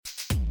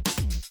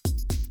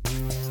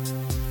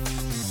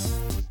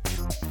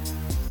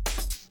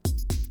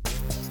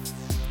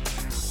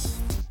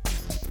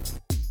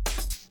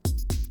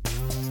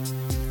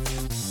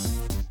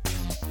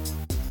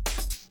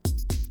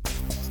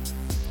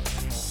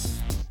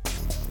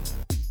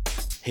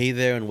Hey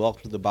there, and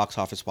welcome to the Box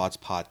Office Watch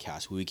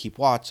podcast, where we keep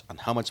watch on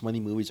how much money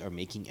movies are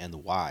making and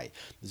why.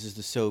 This is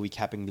the show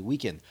recapping the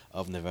weekend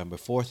of November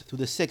 4th to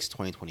the 6th,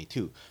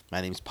 2022. My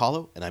name is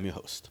Paulo, and I'm your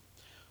host.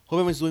 Hope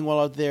everyone's doing well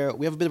out there.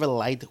 We have a bit of a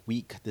light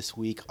week this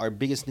week. Our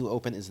biggest new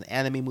open is an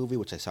anime movie,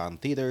 which I saw in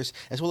theaters,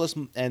 as well as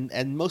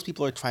and most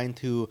people are trying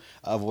to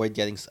avoid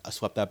getting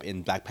swept up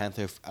in Black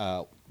Panther.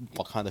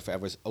 Wakanda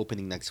Forever's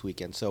opening next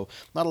weekend, so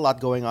not a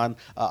lot going on.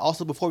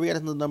 Also, before we get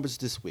into the numbers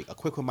this week, a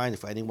quick reminder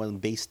for anyone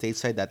based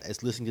stateside that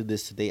is listening to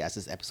this today as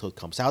this episode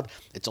comes out.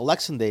 It's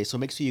election day, so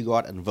make sure you go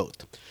out and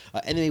vote.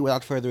 Anyway,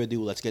 without further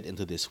ado, let's get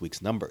into this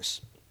week's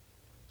numbers.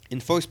 In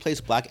first place,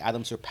 Black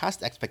Adam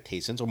surpassed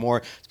expectations, or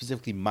more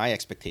specifically my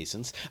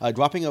expectations,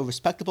 dropping a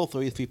respectable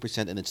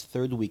 33% in its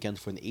third weekend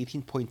for an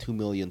 18.2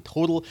 million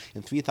total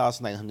in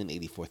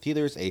 3,984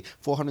 theaters, a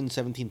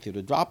 417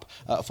 theater drop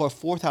for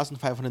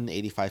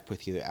 4,585 per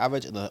theater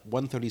average, and a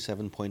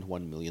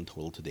 137.1 million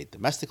total to date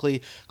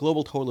domestically,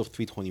 global total of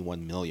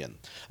 321 million.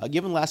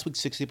 Given last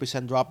week's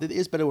 60% drop, it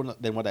is better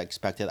than what I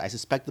expected. I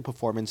suspect the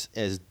performance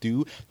is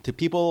due to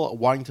people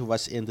wanting to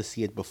rush in to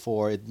see it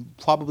before it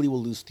probably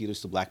will lose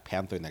theaters to Black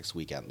Panther next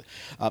weekend.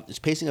 It's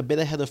pacing a bit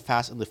ahead of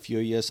Fast and the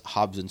Furious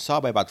Hobbs and Shaw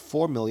by about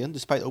 4 million,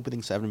 despite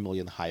opening 7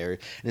 million higher,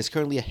 and is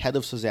currently ahead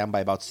of Shazam by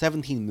about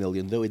 17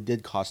 million, though it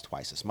did cost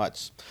twice as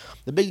much.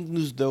 The big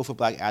news, though, for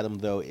Black Adam,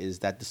 though, is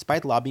that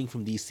despite lobbying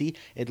from DC,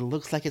 it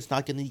looks like it's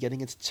not going to be getting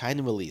its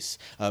China release.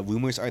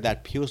 Rumors are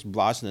that Pierce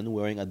Brosnan,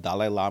 wearing a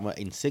Dalai Lama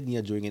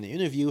insignia during an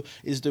interview,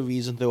 is the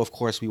reason, though, of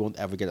course, we won't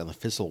ever get an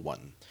official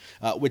one.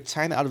 With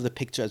China out of the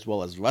picture as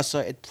well as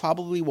Russia, it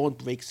probably won't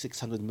break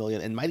 600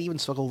 million and might even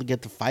struggle to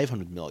get to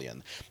 500 million.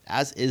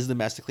 As is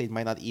domestically, it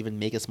might not even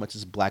make as much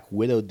as Black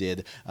Widow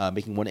did,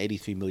 making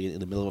 183 million in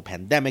the middle of a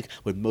pandemic,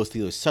 with most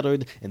theaters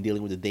shuttered and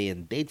dealing with a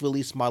day-and-date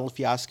release model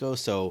fiasco.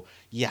 So,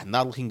 yeah,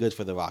 not looking good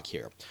for The Rock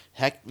here.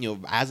 Heck,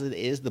 as it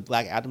is, the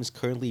Black Adam is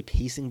currently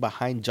pacing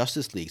behind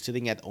Justice League,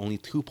 sitting at only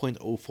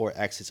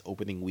 2.04x its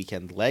opening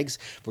weekend legs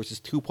versus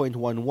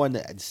 2.11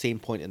 at the same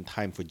point in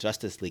time for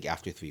Justice League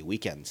after 3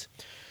 weekends.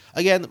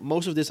 Again,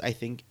 most of this, I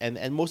think,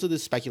 and most of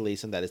this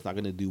speculation that it's not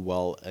going to do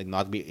well and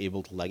not be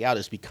able to leg out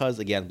is because,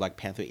 again, Black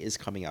Panther is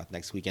coming out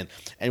next weekend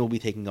and will be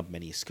taking up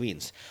many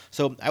screens.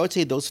 So I would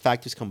say those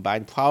factors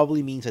combined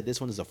probably means that this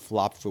one is a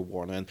flop for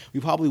Warner, and we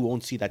probably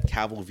won't see that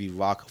Cavill v.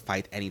 Rock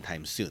fight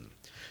anytime soon.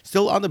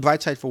 Still, on the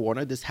bright side for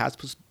Warner, this has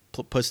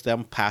puts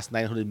them past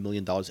 $900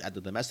 million at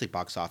the domestic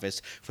box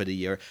office for the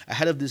year,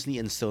 ahead of Disney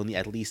and Sony,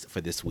 at least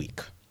for this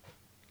week.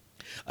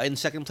 In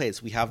second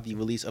place, we have the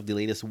release of the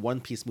latest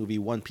One Piece movie,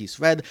 One Piece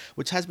Red,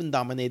 which has been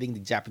dominating the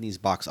Japanese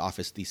box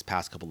office these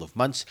past couple of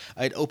months.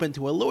 It opened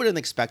to a lower than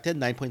expected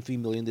 9.3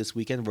 million this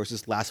weekend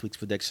versus last week's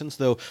predictions,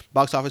 though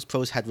Box Office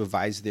Pros had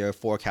revised their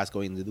forecast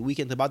going into the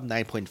weekend to about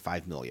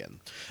 9.5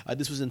 million.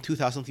 This was in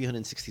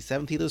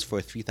 2,367 theaters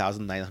for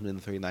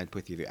 3,939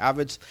 per theater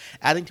average.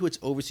 Adding to its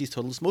overseas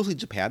totals, mostly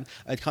Japan,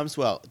 it comes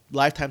to a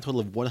lifetime total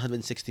of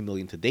 160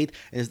 million to date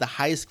and is the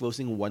highest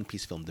grossing One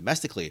Piece film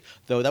domestically,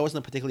 though that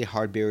wasn't a particularly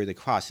hard barrier to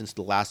cross since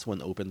the last one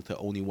opened to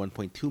only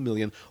 1.2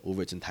 million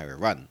over its entire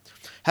run.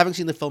 Having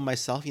seen the film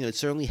myself, it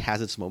certainly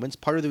has its moments.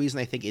 Part of the reason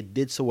I think it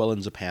did so well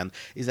in Japan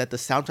is that the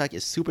soundtrack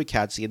is super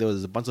catchy.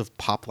 There's a bunch of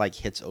pop-like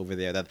hits over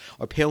there that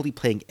are apparently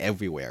playing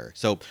everywhere.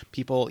 So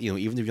people,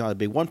 even if you're not a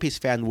big One Piece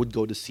fan, would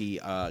go to see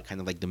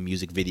kind of like the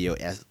music video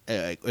as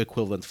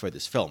equivalent for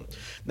this film.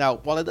 Now,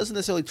 while it doesn't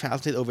necessarily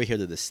translate over here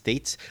to the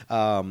States,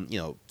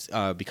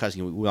 because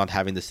we're not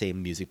having the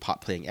same music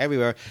pop playing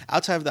everywhere,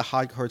 outside of the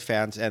hardcore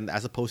fans, and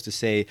as opposed to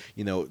say,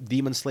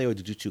 Demon Slayer or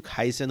Jujutsu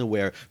Kaisen,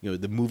 where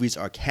the movies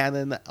are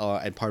canon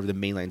and part of the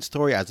mainline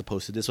story, as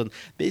opposed to this one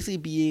basically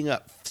being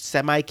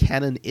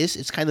semi-canon-ish.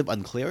 It's kind of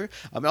unclear.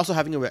 Also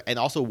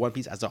also One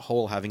Piece as a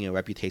whole having a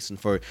reputation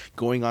for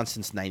going on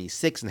since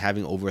 '96 and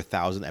having over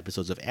 1,000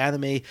 episodes of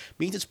anime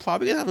means it's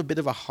probably gonna have a bit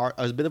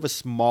of a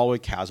smaller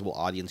casual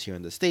audience here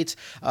in the States,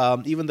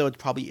 even though it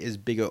probably is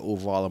bigger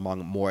overall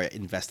among more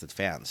invested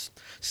fans.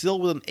 Still,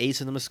 with an A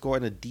cinema score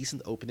and a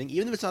decent opening,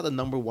 even if it's not the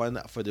number one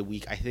for the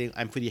week, I think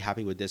I'm pretty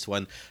happy with this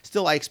one.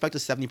 Still, I expect a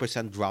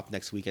 70% drop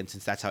next weekend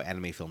since that's how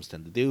anime films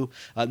tend to do.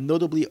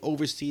 Notably,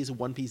 overseas,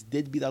 One Piece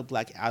did beat out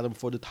Black Adam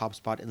for the top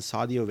spot in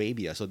Saudi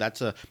Arabia, so that's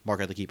a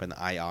market to keep an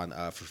eye on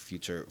for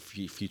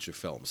future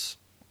films.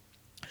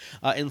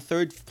 In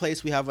third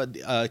place, we have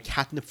a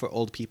Catnip for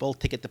Old People,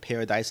 Ticket to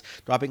Paradise,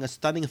 dropping a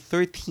stunning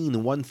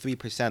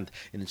 13%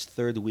 in its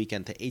third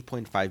weekend to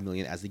 8.5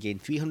 million as they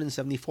gained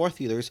 374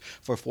 theaters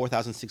for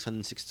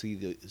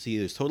 4,660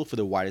 theaters total for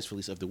the widest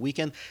release of the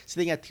weekend,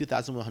 sitting at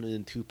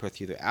 2,102 per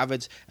theater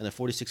average and a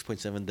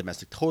 46.7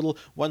 domestic total,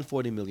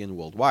 140 million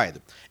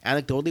worldwide.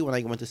 Anecdotally, when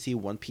I went to see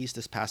One Piece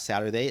this past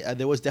Saturday,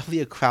 there was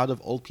definitely a crowd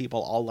of old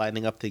people all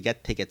lining up to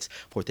get tickets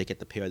for Ticket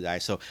to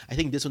Paradise, so I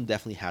think this one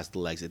definitely has the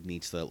legs it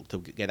needs to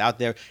get out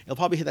there. It'll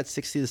probably hit that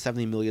 60 to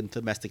 70 million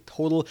domestic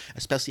total,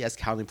 especially as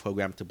counting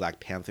program to Black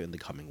Panther in the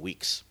coming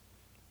weeks.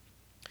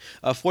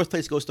 Fourth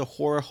place goes to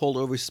Horror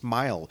Holdover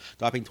Smile,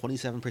 dropping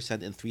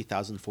 27% in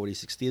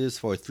 3,046 theaters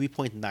for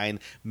 3.9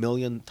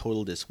 million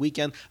total this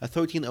weekend, a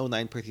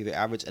 1309 per theater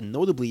average, and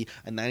notably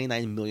a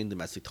 99 million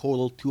domestic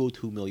total,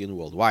 202 million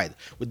worldwide.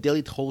 With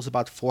daily totals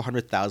about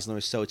 400,000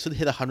 or so, it should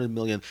hit 100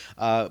 million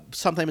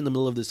sometime in the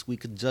middle of this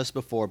week, just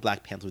before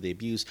Black Panther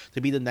debuts,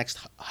 to be the next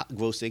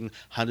grossing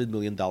 $100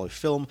 million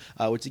film,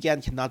 which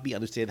again cannot be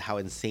understated how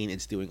insane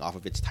it's doing off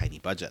of its tiny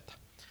budget.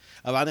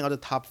 Rounding out the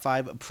top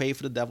 5, Pray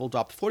for the Devil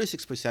dropped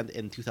 46%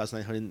 in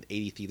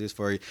 2,980 theaters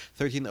for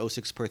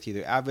 1,306 per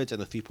theater average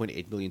and a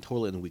 3.8 million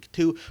total in week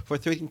 2 for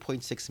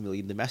 13.6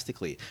 million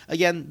domestically.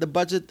 Again, the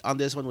budget on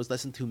this one was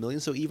less than 2 million,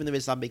 so even if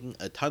it's not making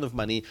a ton of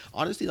money,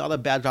 honestly not a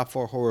bad drop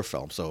for a horror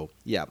film. So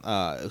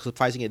yeah,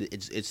 surprising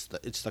it's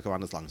stuck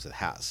around as long as it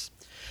has.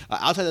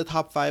 Outside the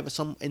top 5,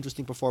 some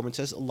interesting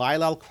performances.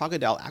 Lyle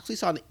Crocodile actually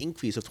saw an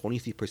increase of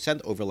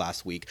 23% over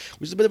last week,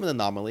 which is a bit of an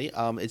anomaly.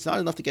 It's not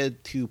enough to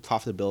get to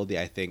profitability,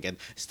 I think, and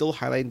still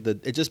highlighting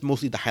it's just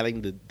mostly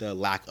highlighting the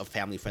lack of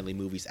family-friendly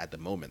movies at the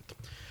moment.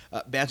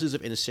 Banshees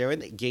of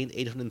Inisherin gained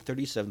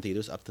 837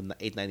 theaters up to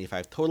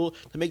 895 total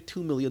to make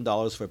 $2 million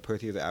for a per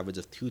theater average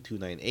of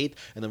 2,298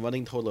 and a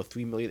running total of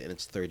 $3 million in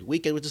its third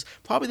weekend, which is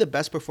probably the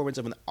best performance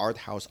of an art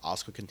house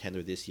Oscar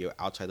contender this year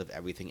outside of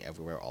Everything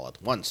Everywhere All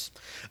at Once.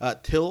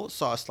 Till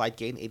saw a slight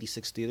gain,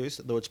 86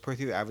 theaters, though its per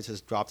theater average has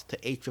dropped to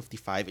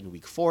 855 in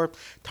week 4.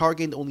 Tar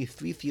gained only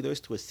 3 theaters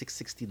to a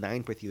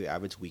 669 per theater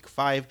average week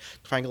 5.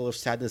 Triangle of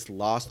Sadness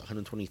lost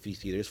 123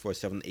 theaters for a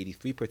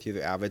 783 per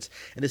theater average,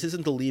 and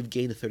Decision to Leave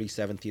gained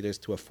 37 theaters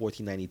to a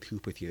 1492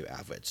 per theater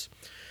average.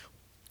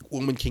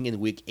 Woman King in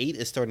week 8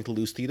 is starting to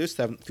lose theaters,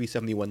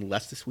 371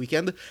 less this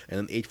weekend, and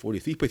an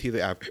 843 per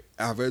theater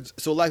average,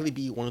 so likely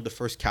be one of the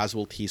first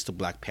casualties to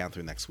Black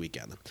Panther next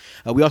weekend.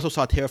 We also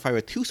saw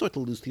Terrifier 2 start to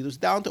lose theaters,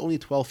 down to only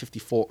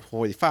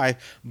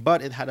 1245,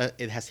 but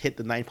it has hit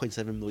the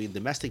 9.7 million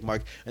domestic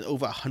mark and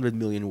over 100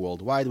 million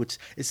worldwide, which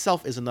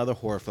itself is another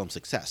horror film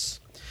success.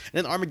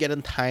 And then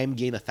Armageddon Time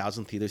gained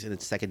 1,000 theaters in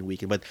its second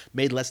weekend, but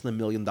made less than $1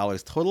 million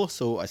total,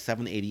 so a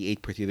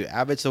 788 per theater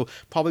average, so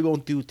probably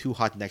won't do too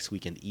hot next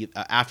weekend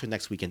after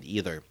next weekend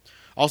either.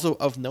 Also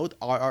of note,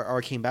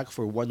 RRR came back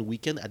for one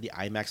weekend at the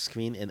IMAX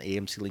screen in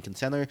AMC Lincoln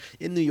Center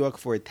in New York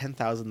for a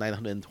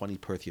 10,920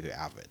 per theater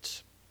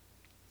average.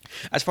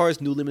 As far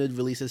as new limited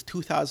releases,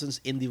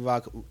 2000's indie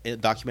rock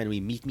documentary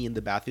Meet Me in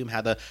the Bathroom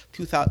had a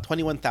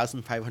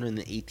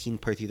 21,518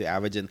 per theater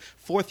average in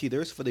 4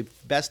 theaters for the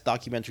best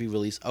documentary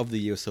release of the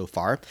year so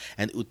far.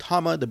 And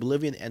Utama, the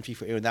Bolivian entry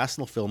for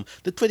international film,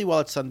 did pretty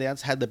well at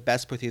Sundance, had the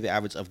best per theater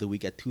average of the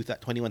week at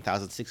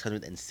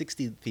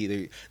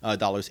 $21,660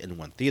 dollars in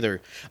one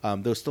theater,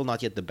 though still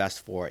not yet the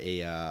best for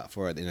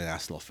an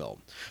international film.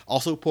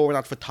 Also, pouring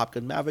out for Top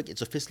Gun Maverick,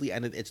 it's officially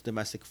ended its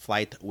domestic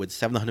flight with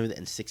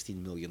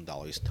 $716 million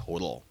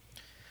total.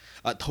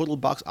 Total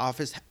box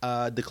office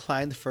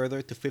declined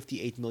further to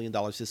 $58 million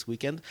this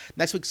weekend.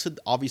 Next week should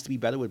obviously be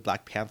better with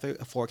Black Panther,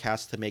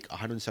 forecast to make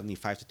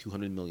 $175 to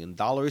 $200 million.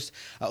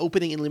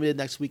 Opening in limited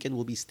next weekend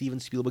will be Steven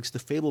Spielberg's The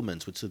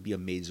Fabelmans, which should be a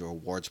major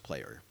awards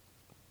player.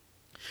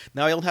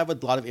 Now, I don't have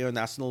a lot of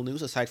international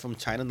news aside from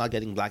China not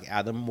getting Black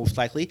Adam, most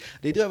likely.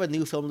 They do have a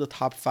new film in the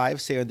top 5,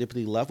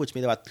 Serendipity Love, which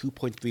made about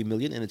 $2.3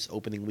 million in its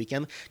opening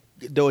weekend,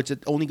 though it's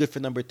only good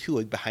for number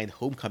 2 behind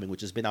Homecoming,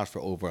 which has been out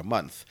for over a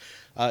month.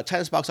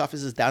 China's box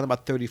office is down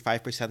about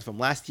 35% from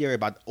last year,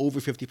 about over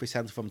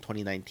 50% from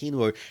 2019,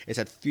 where it's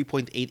at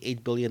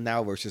 $3.88 billion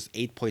now versus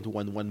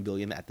 $8.11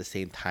 billion at the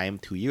same time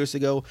 2 years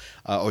ago,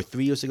 or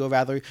 3 years ago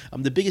rather.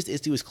 The biggest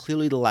issue is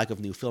clearly the lack of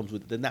new films,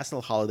 with the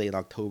national holiday in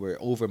October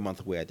over a month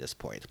away at this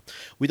point.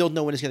 We don't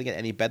know when it's going to get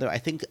any better. I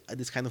think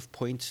this kind of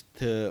points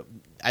to,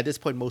 at this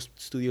point, most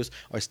studios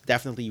are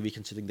definitely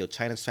reconsidering their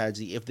China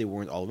strategy if they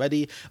weren't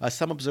already.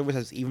 Some observers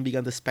have even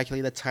begun to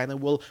speculate that China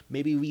will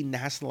maybe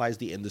renationalize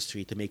the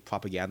industry to make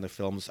propaganda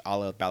films a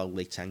la Battle of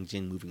Lake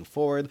Changjin moving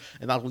forward,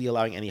 and not really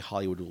allowing any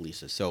Hollywood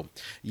releases. So,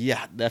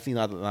 yeah, definitely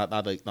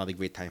not a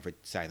great time for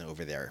China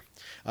over there.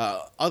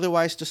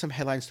 Otherwise, just some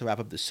headlines to wrap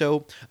up the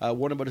show.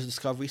 Warner Bros.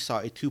 Discovery saw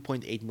a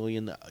 2.8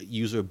 million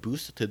user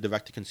boost to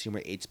direct-to-consumer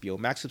HBO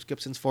Max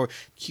subscriptions for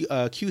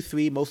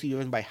Q3, mostly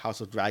driven by House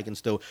of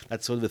Dragons, though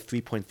that's sort of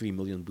the 3.3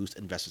 million boost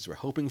investors were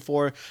hoping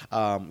for.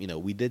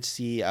 We did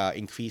see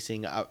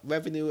increasing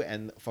revenue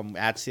and from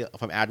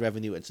ad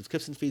revenue and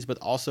subscription fees, but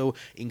also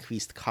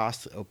increased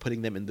costs,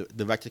 putting them in the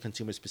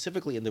direct-to-consumer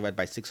specifically in the red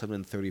by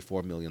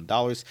 $634 million.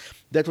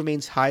 That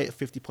remains high at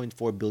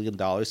 $50.4 billion,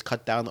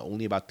 cut down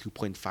only about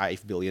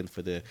 $2.5 billion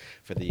for the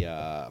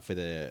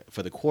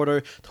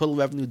quarter. Total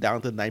revenue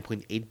down to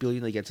 $9.8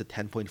 billion against a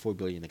 $10.4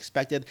 billion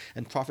expected,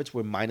 and profits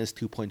were minus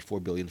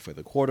 $2.4 billion for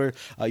the quarter.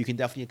 You can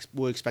definitely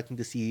we're expecting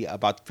to see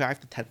about 5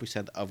 to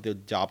 10% of their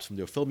jobs from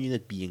their film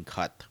unit being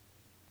cut.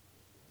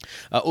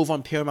 Over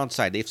on Paramount's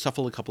side, they've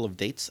shuffled a couple of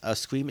dates.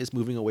 Scream is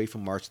moving away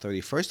from March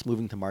 31st,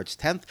 moving to March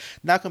 10th,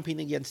 now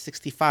competing against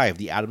 65,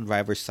 the Adam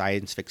Driver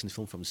science fiction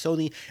film from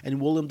Sony,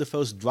 and Willem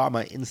Dafoe's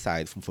drama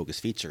Inside from Focus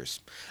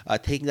Features.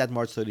 Taking that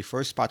March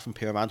 31st spot from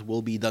Paramount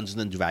will be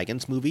Dungeons &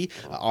 Dragons movie,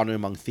 Honor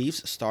Among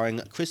Thieves,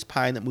 starring Chris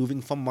Pine,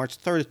 moving from March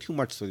 3rd to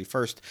March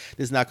 31st.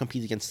 This now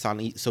competes against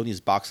Sony's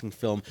boxing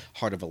film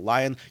Heart of a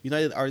Lion,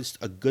 United Artists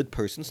A Good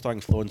Person,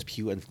 starring Florence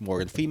Pugh and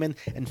Morgan Freeman,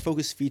 and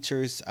Focus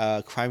Features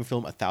crime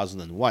film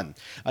 1001.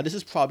 This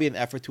is probably an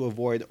effort to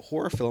avoid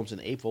horror films in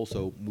April,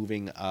 so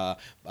moving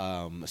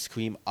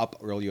Scream up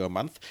earlier a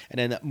month, and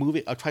then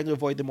trying to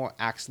avoid the more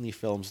actiony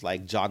films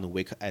like John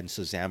Wick and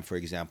Shazam, for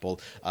example,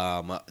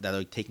 that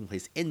are taking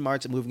place in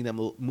March, and moving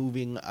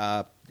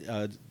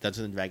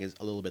Dungeons & Dragons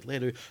a little bit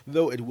later,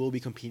 though it will be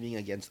competing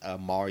against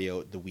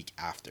Mario the week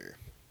after.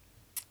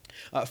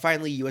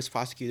 Finally, U.S.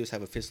 prosecutors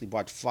have officially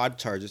brought fraud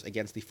charges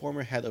against the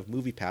former head of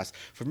MoviePass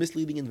for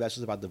misleading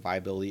investors about the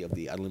viability of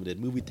the unlimited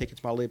movie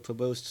tickets model they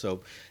proposed.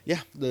 So,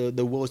 yeah,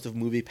 the woes of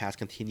MoviePass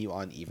continue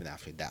on even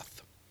after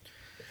death.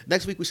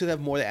 Next week, we should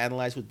have more to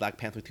analyze with Black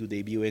Panther 2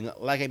 debuting.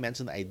 Like I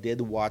mentioned, I did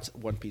watch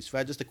One Piece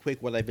Red. Just a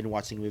quick what I've been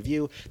watching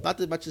review. Not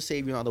that much to say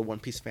if you're not a One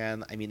Piece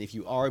fan. I mean, if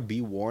you are,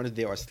 be warned,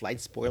 there are slight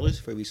spoilers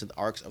for recent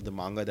arcs of the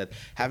manga that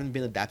haven't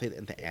been adapted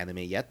into anime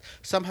yet.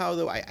 Somehow,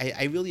 though,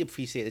 I really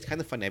appreciate it. It's kind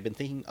of funny. I've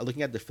been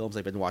looking at the films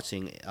I've been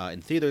watching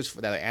in theaters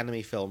that are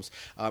anime films,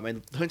 and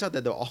it turns out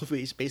that they're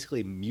always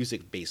basically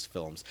music-based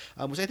films,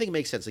 which I think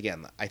makes sense.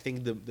 Again, I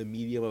think the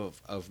medium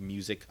of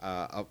music,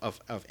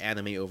 of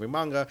anime over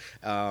manga,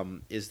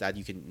 is that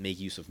you can make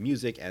use of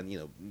music,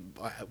 and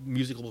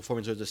musical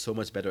performances are just so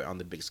much better on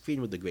the big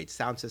screen with the great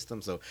sound system,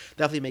 so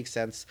definitely makes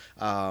sense.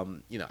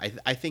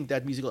 I think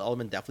that musical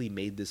element definitely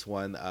made this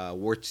one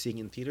worth seeing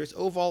in theaters.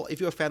 Overall,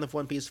 if you're a fan of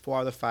One Piece, 4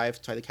 out of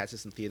 5, try to catch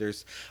this in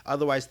theaters.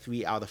 Otherwise,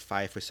 3 out of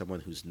 5 for someone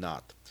who's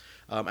not.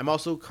 I'm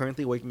also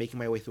currently making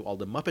my way through all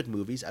the Muppet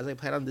movies, as I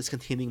plan on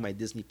discontinuing my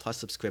Disney Plus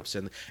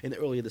subscription in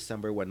early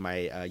December when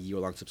my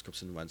year-long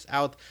subscription runs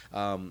out.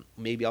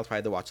 Maybe I'll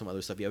try to watch some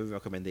other stuff. If you have any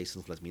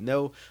recommendations, let me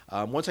know.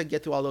 Once I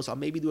get through all those, I'll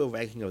maybe do a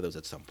ranking of those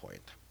at some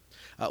point.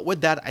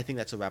 With that, I think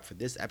that's a wrap for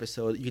this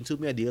episode. You can shoot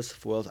me ideas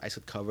for what I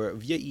should cover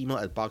via email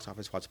at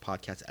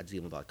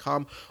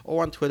boxofficewatchpodcast@gmail.com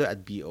or on Twitter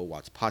at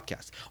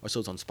BOWatchPodcast. Our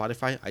show's on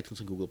Spotify, iTunes,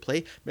 and Google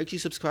Play. Make sure you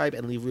subscribe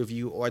and leave a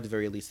review, or at the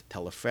very least,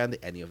 tell a friend.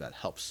 Any of that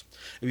helps.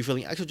 If you're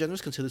feeling extra generous,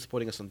 consider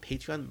supporting us on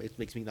Patreon. It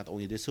makes me not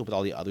only this show, but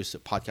all the other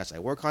podcasts I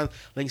work on.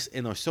 Links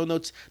in our show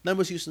notes.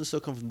 Numbers used in the show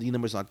come from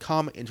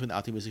thenumbers.com. Intro and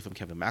outro music from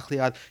Kevin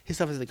MacLeod. His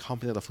stuff is at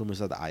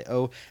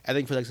company.filmers.io.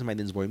 Editing production by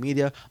Dinsmore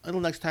Media.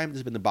 Until next time, this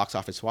has been the Box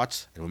Office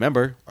Watch. And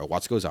remember, our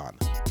watch goes on.